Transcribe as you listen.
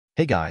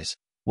Hey guys,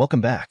 welcome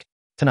back.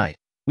 Tonight,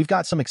 we've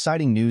got some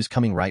exciting news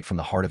coming right from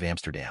the heart of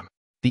Amsterdam.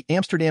 The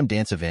Amsterdam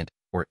Dance Event,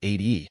 or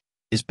ADE,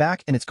 is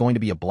back and it's going to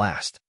be a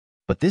blast.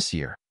 But this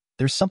year,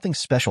 there's something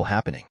special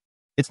happening.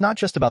 It's not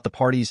just about the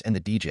parties and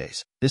the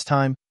DJs. This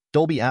time,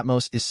 Dolby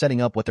Atmos is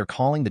setting up what they're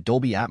calling the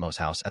Dolby Atmos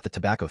House at the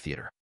Tobacco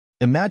Theater.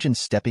 Imagine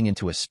stepping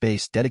into a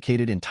space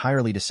dedicated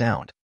entirely to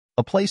sound,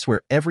 a place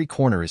where every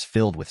corner is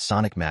filled with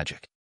sonic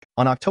magic.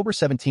 On October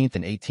 17th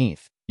and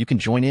 18th, you can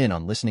join in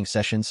on listening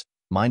sessions,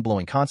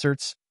 mind-blowing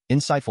concerts,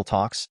 insightful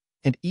talks,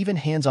 and even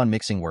hands-on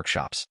mixing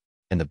workshops.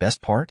 And the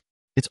best part?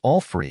 It's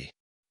all free.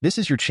 This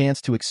is your chance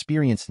to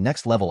experience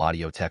next-level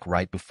audio tech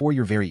right before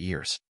your very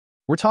ears.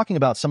 We're talking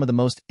about some of the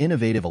most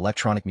innovative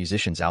electronic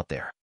musicians out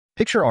there.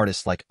 Picture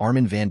artists like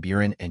Armin van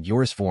Buuren and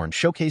Joris Voorn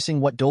showcasing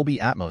what Dolby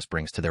Atmos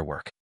brings to their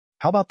work.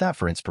 How about that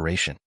for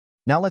inspiration?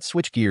 Now let's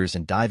switch gears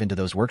and dive into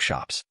those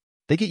workshops.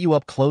 They get you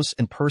up close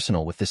and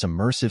personal with this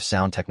immersive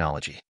sound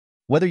technology.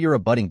 Whether you're a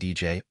budding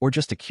DJ or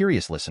just a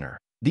curious listener,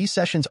 these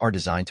sessions are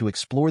designed to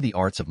explore the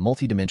arts of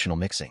multidimensional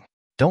mixing.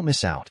 Don't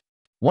miss out.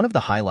 One of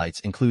the highlights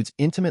includes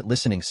intimate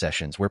listening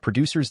sessions where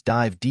producers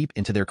dive deep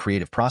into their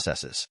creative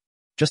processes.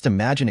 Just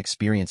imagine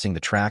experiencing the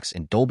tracks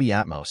in Dolby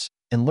Atmos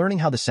and learning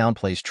how the sound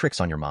plays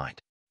tricks on your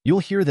mind. You'll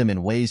hear them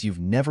in ways you've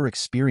never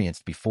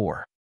experienced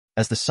before.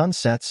 As the sun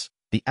sets,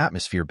 the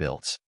atmosphere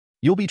builds.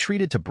 You'll be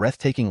treated to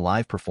breathtaking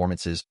live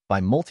performances by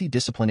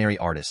multidisciplinary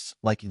artists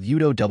like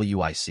Udo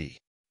WIC.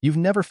 You've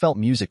never felt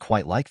music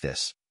quite like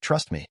this,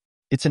 trust me.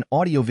 It's an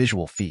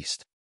audiovisual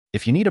feast.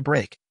 If you need a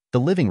break, the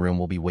living room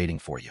will be waiting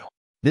for you.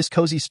 This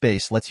cozy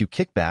space lets you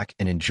kick back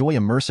and enjoy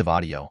immersive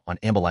audio on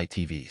Ambilight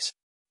TVs.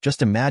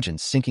 Just imagine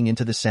sinking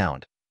into the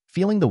sound,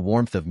 feeling the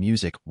warmth of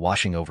music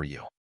washing over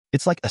you.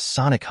 It's like a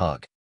sonic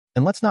hug.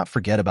 And let's not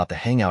forget about the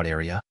hangout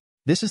area.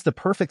 This is the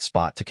perfect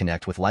spot to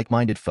connect with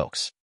like-minded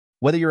folks.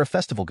 Whether you're a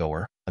festival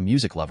goer, a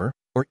music lover,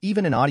 or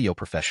even an audio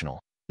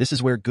professional, this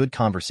is where good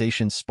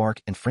conversations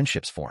spark and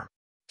friendships form.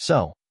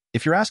 So,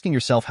 if you're asking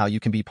yourself how you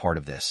can be part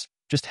of this,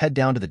 just head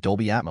down to the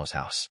Dolby Atmos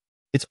house.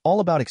 It's all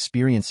about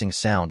experiencing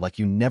sound like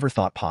you never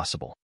thought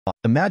possible.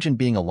 Imagine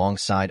being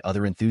alongside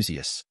other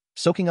enthusiasts,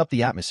 soaking up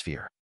the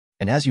atmosphere.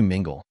 And as you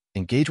mingle,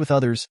 engage with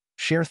others,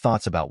 share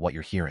thoughts about what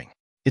you're hearing.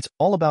 It's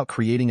all about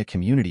creating a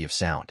community of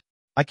sound.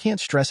 I can't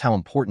stress how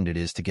important it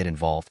is to get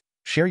involved,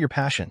 share your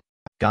passion.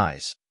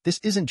 Guys,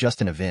 this isn't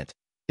just an event.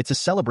 It's a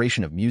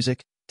celebration of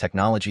music,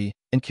 technology,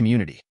 and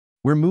community.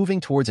 We're moving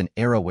towards an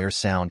era where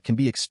sound can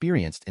be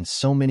experienced in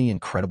so many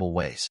incredible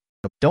ways.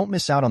 Don't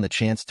miss out on the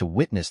chance to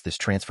witness this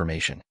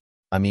transformation.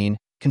 I mean,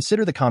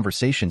 consider the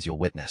conversations you'll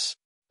witness.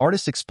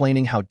 Artists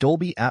explaining how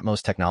Dolby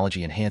Atmos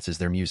technology enhances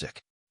their music.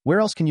 Where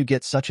else can you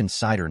get such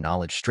insider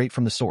knowledge straight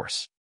from the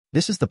source?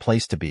 This is the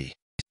place to be.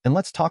 And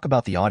let's talk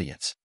about the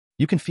audience.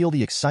 You can feel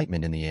the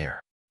excitement in the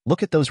air.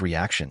 Look at those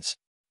reactions.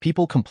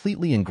 People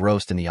completely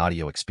engrossed in the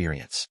audio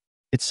experience.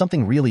 It's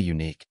something really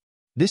unique.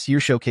 This year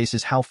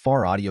showcases how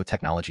far audio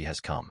technology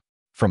has come.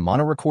 From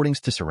mono recordings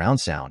to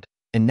surround sound,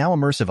 and now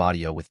immersive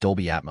audio with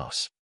Dolby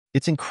Atmos.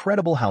 It's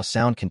incredible how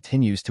sound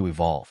continues to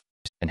evolve.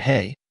 And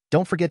hey,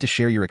 don't forget to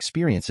share your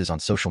experiences on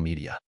social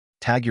media.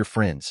 Tag your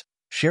friends.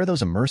 Share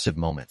those immersive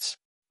moments.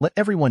 Let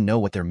everyone know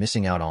what they're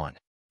missing out on.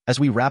 As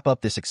we wrap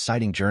up this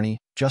exciting journey,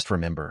 just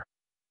remember,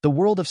 the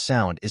world of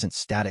sound isn't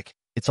static,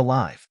 it's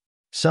alive.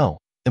 So,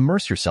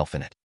 immerse yourself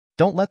in it.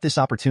 Don't let this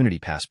opportunity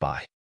pass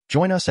by.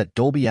 Join us at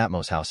Dolby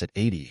Atmos House at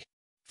ADE.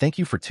 Thank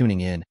you for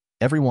tuning in,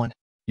 everyone.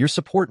 Your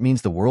support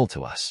means the world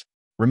to us.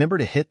 Remember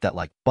to hit that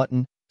like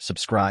button,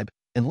 subscribe,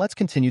 and let's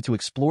continue to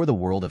explore the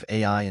world of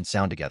AI and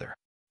sound together.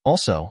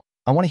 Also,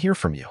 I want to hear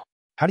from you.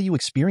 How do you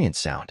experience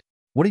sound?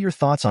 What are your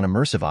thoughts on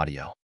immersive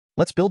audio?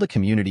 Let's build a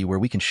community where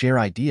we can share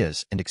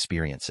ideas and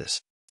experiences.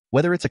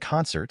 Whether it's a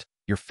concert,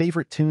 your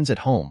favorite tunes at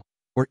home,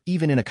 or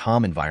even in a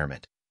calm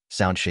environment,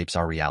 sound shapes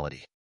our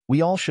reality.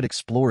 We all should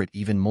explore it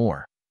even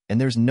more,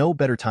 and there's no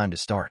better time to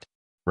start.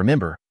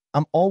 Remember,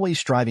 I'm always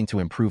striving to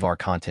improve our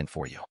content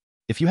for you.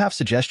 If you have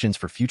suggestions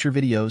for future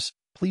videos,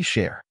 please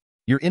share.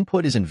 Your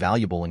input is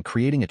invaluable in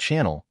creating a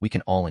channel we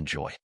can all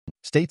enjoy.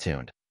 Stay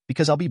tuned,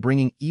 because I'll be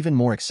bringing even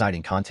more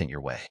exciting content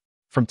your way.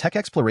 From tech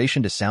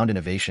exploration to sound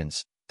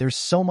innovations, there's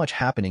so much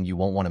happening you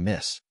won't want to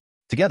miss.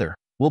 Together,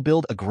 we'll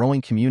build a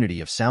growing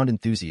community of sound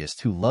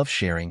enthusiasts who love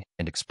sharing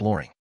and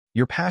exploring.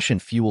 Your passion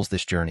fuels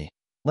this journey.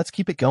 Let's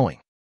keep it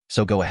going.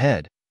 So go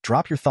ahead,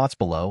 drop your thoughts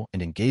below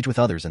and engage with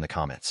others in the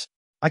comments.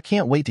 I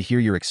can't wait to hear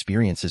your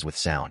experiences with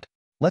sound.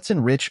 Let's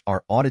enrich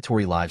our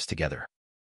auditory lives together.